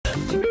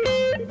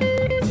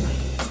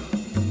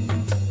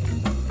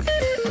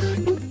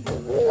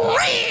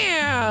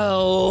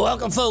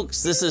Welcome,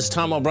 folks. This is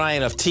Tom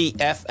O'Brien of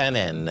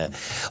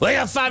TFNN. We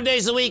go 5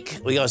 days a week.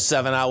 We go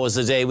 7 hours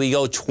a day. We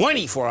go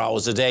 24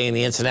 hours a day in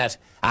the internet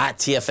at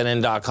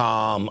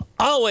TFNN.com.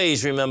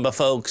 Always remember,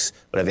 folks,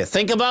 whatever you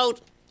think about,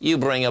 you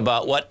bring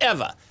about.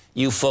 Whatever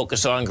you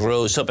focus on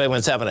grows. Hope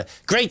everyone's having a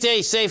great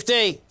day, safe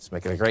day. Let's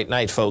make it a great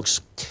night,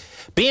 folks.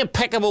 Be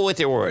impeccable with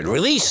your word.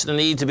 Release the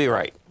need to be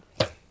right.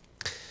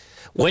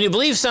 When you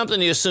believe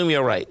something, you assume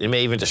you're right. It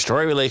may even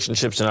destroy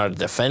relationships in order to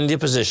defend your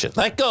position.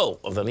 Let go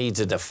of the need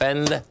to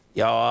defend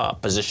your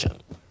position.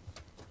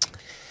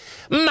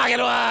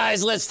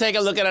 Market-wise, let's take a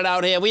look at it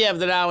out here. We have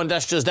the Dow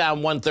Industrials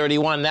down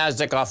 131,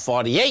 NASDAQ off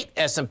 48,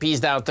 S&P's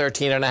down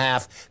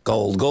 13.5.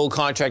 Gold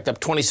contract up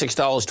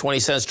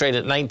 $26.20,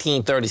 traded at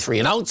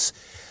 $19.33 an ounce.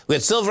 We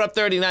had silver up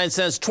 39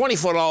 cents,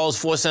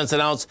 $24.04 an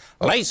ounce.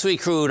 Light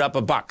sweet crude up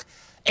 $1.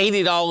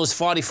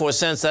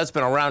 $80.44. That's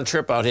been a round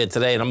trip out here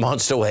today and a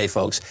monster way,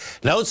 folks.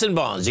 Notes and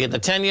bonds. You get the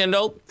 10-year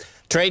note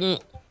trading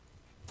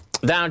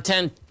down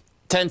 10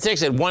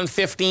 ticks at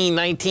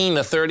 115.19.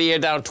 The 30-year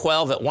down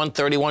 12 at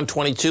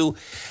 131.22.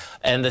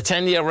 And the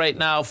 10-year right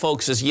now,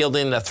 folks, is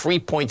yielding the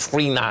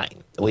 3.39.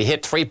 We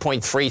hit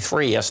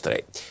 3.33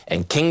 yesterday.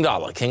 And King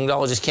Dollar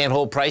just can't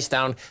hold price,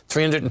 down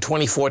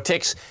 324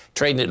 ticks,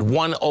 trading at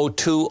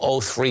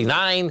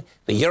 102.039.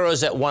 The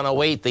Euro's at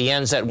 108. The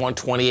Yen's at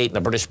 128. And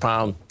the British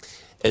Pound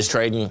is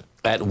trading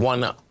at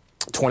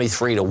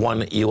 123 to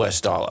 1 US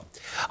dollar.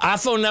 Our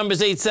phone number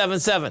is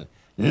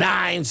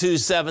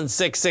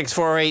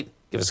 877-927-6648.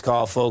 Give us a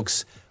call,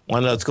 folks.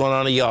 Want to know what's going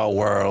on in your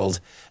world.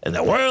 In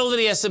the world of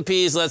the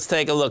S&Ps, let's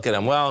take a look at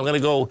them. Well, I'm going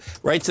to go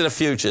right to the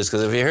futures,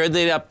 because if you heard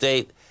the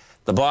update,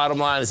 the bottom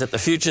line is that the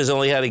futures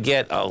only had to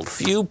get a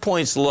few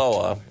points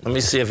lower. Let me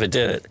see if it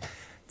did it.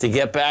 To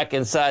get back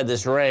inside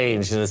this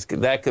range, and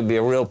that could be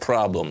a real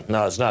problem.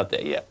 No, it's not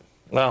there yet.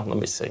 Well, let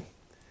me see.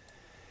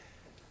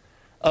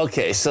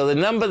 Okay, so the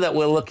number that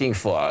we're looking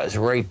for is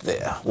right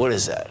there. What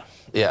is that?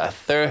 Yeah,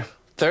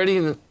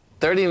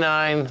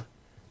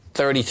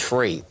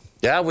 39.33.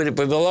 Yeah, we're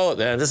below it,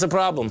 man. This is a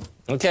problem.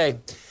 Okay,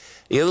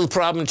 you got a little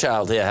problem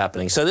child here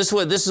happening. So this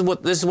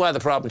is why the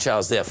problem child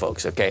is there,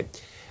 folks. Okay,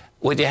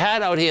 what you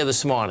had out here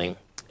this morning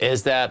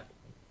is that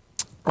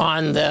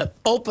on the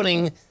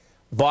opening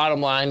bottom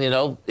line, you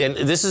know, and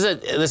this is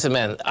it. Listen,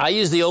 man, I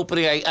use the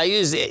opening. I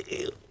use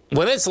it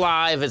when it's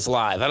live. It's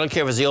live. I don't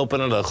care if it's the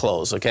open or the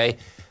close. Okay.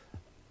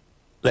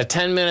 The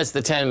 10 minutes,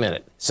 the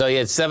 10-minute. So you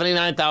had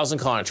 79,000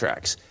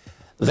 contracts.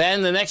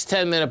 Then the next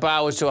 10-minute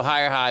bar was to a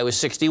higher high was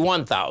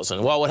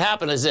 61,000. Well, what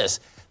happened is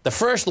this. The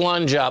first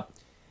lunge up,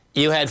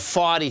 you had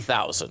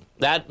 40,000.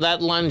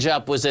 That lunge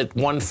up was at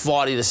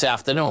 140 this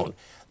afternoon.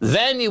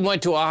 Then you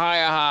went to a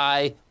higher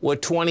high with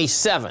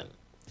 27.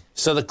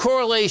 So the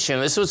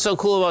correlation, this is what's so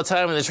cool about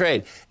timing the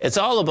trade. It's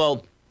all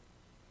about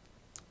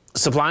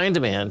supply and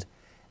demand,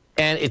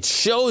 and it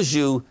shows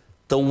you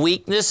the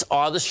weakness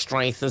or the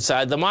strength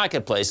inside the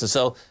marketplace. And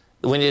so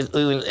when you,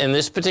 in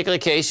this particular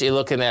case, you're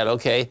looking at,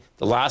 okay,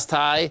 the last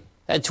high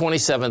had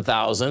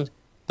 27,000.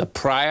 The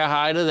prior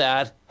high to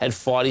that had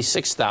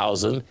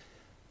 46,000.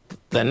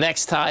 The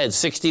next high had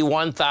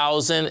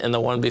 61,000, and the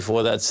one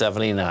before that,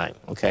 79,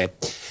 okay?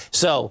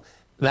 So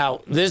now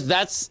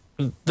that's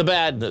the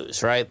bad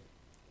news, right?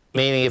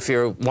 Meaning if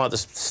you want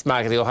the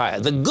market to go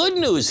higher. The good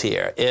news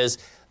here is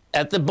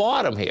at the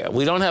bottom here,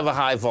 we don't have a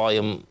high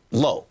volume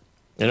low.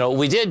 You know,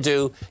 we did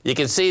do, you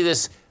can see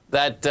this,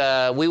 that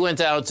we went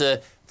down to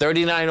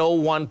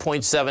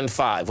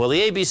 3901.75. Well,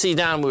 the ABC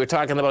down we were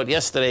talking about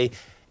yesterday,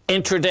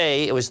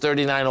 intraday, it was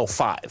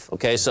 3905.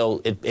 Okay, so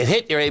it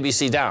hit your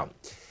ABC down.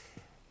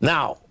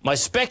 Now, my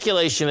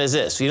speculation is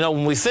this. You know,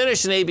 when we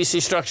finish an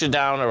ABC structure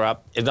down or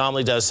up, it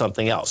normally does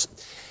something else.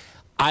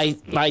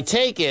 My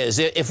take is,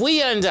 if we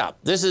end up,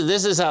 this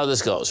is how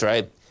this goes,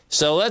 right?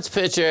 So let's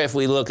picture, if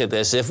we look at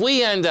this, if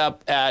we end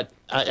up at,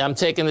 I'm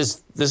taking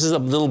this is a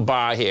little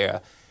bar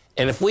here,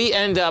 and if we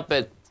end up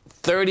at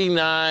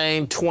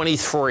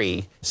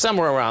 39.23,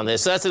 somewhere around there,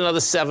 so that's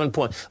another 7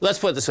 points. Let's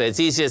put it this way, it's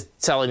easier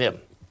telling you.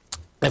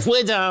 If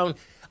we're down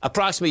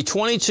approximately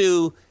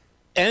 22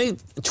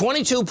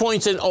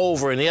 points and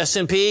over in the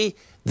S&P,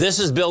 this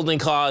is building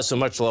cause for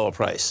much lower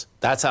price.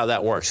 That's how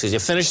that works, because you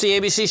finish the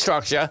ABC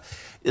structure,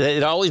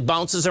 it always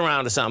bounces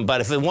around to something.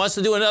 But if it wants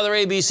to do another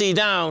ABC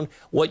down,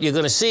 what you're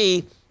going to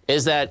see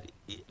is that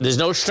there's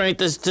no strength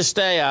to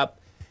stay up.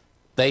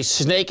 They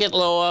snake it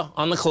lower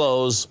on the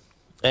close,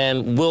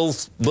 and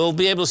we'll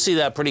be able to see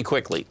that pretty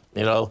quickly,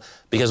 you know,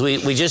 because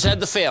we just had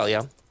the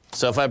failure.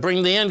 So if I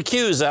bring the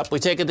NQs up, we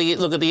take a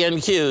look at the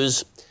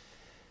NQs.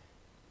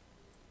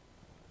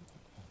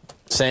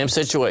 Same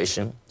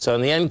situation. So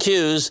in the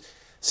NQs,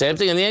 same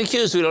thing. In the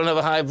NQs, we don't have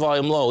a high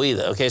volume low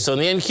either. Okay, so in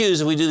the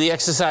NQs, if we do the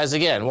exercise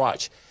again,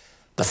 watch.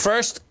 The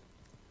first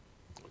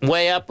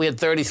way up, we had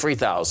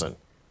 33,000.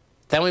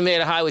 Then we made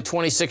a high with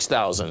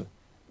 26,000.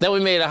 Then we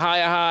made a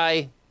higher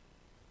high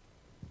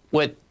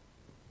with,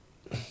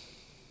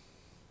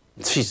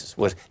 Jesus,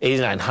 with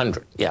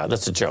 8,900. Yeah,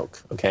 that's a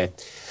joke, okay?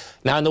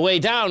 Now, on the way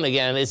down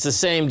again, it's the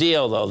same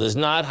deal, though. There's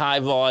not high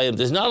volume.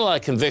 There's not a lot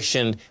of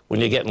conviction when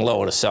you're getting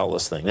lower to sell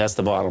this thing. That's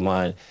the bottom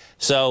line.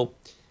 So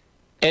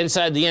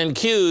inside the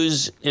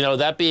NQs, you know,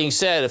 that being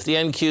said, if the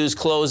NQs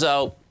close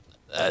out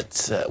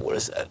at, what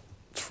is that,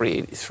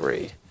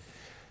 383.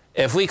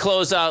 If we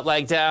close out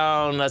like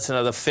down, that's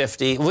another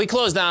 50. If we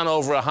close down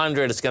over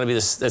 100, it's going to be,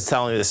 it's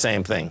telling you the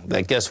same thing.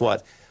 That guess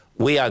what?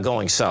 We are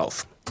going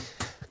south.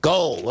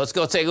 Gold. Let's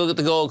go take a look at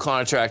the gold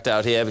contract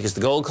out here, because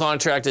the gold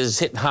contract is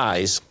hitting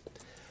highs.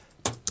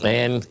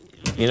 And,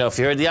 you know, if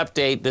you heard the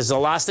update, there's a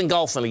lost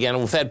engulfing again,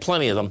 and we've had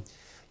plenty of them.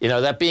 You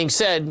know, that being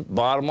said,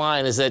 bottom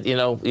line is that, you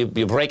know,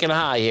 you're breaking a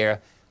high here.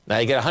 Now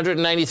you get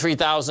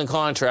 193,000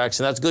 contracts,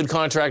 and that's good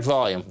contract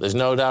volume. There's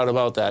no doubt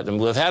about that. And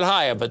we've had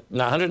higher, but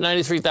now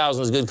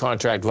 193,000 is good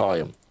contract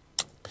volume.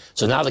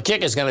 So now the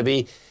kick is going to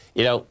be,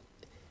 you know,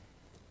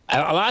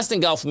 a last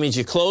engulf means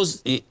you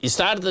close, you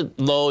start at the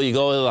low, you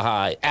go to the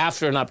high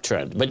after an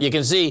uptrend. But you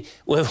can see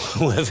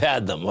we've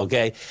had them,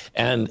 okay?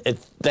 And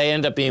they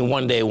end up being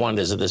one-day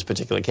wonders in this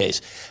particular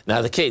case.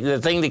 Now the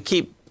thing to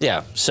keep,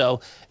 yeah,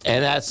 so,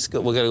 and that's,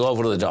 we're going to go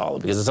over to the dollar,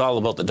 because it's all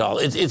about the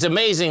dollar. It's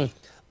amazing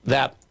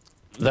that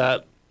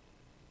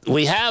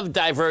we have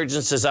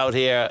divergences out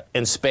here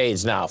in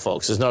spades now,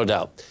 folks. There's no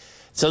doubt.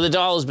 So the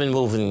dollar's been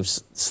moving,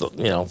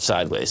 you know,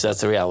 sideways.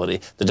 That's the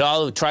reality. The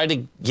dollar tried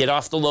to get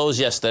off the lows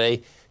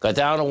yesterday, got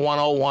down to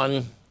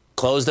 101,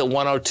 closed at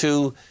 102.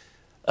 You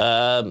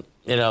know,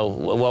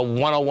 well,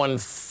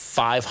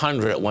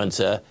 101.500 it went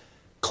to,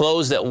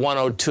 closed at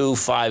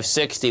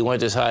 102.560,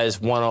 went as high as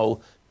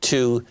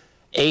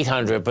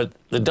 102.800. But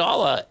the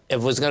dollar,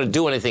 if it was going to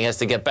do anything, has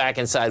to get back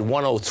inside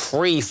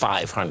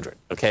 103.500.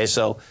 Okay,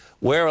 so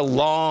we're a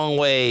long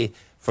way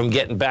from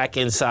getting back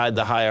inside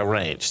the higher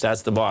range.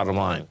 That's the bottom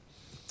line.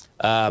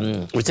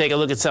 We take a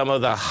look at some of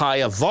the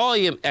higher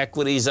volume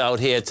equities out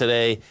here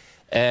today.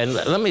 And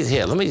I want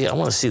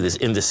to see this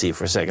indice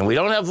for a second. We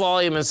don't have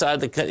volume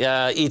inside the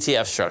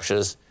ETF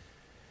structures.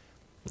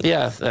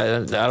 Yeah,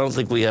 I don't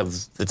think we have,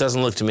 it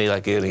doesn't look to me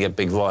like you're going to get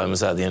big volume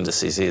inside the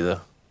indices either.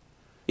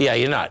 Yeah,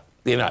 you're not.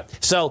 You're not.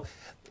 So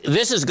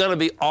this is going to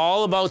be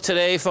all about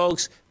today,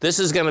 folks. This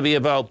is going to be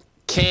about,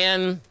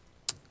 can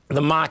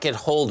the market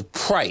hold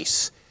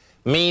price?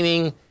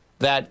 Meaning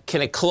that,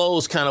 can it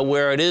close kind of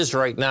where it is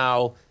right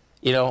now,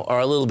 you know,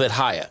 or a little bit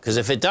higher? Because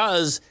if it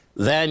does,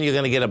 then you're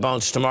going to get a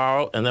bounce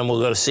tomorrow, and then we'll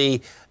go to see,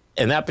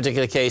 in that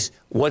particular case,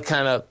 what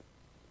kind of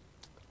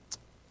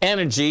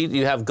energy do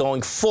you have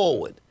going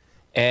forward.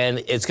 And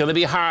it's going to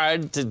be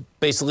hard to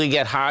basically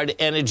get hard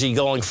energy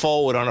going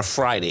forward on a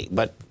Friday.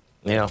 But,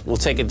 you know, we'll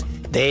take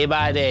it day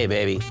by day,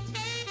 baby.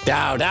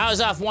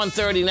 Dow's off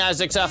 130,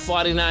 Nasdaq's off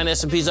 49,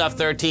 S&P's off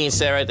 13.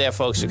 Stay right there,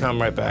 folks. We'll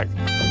come right back.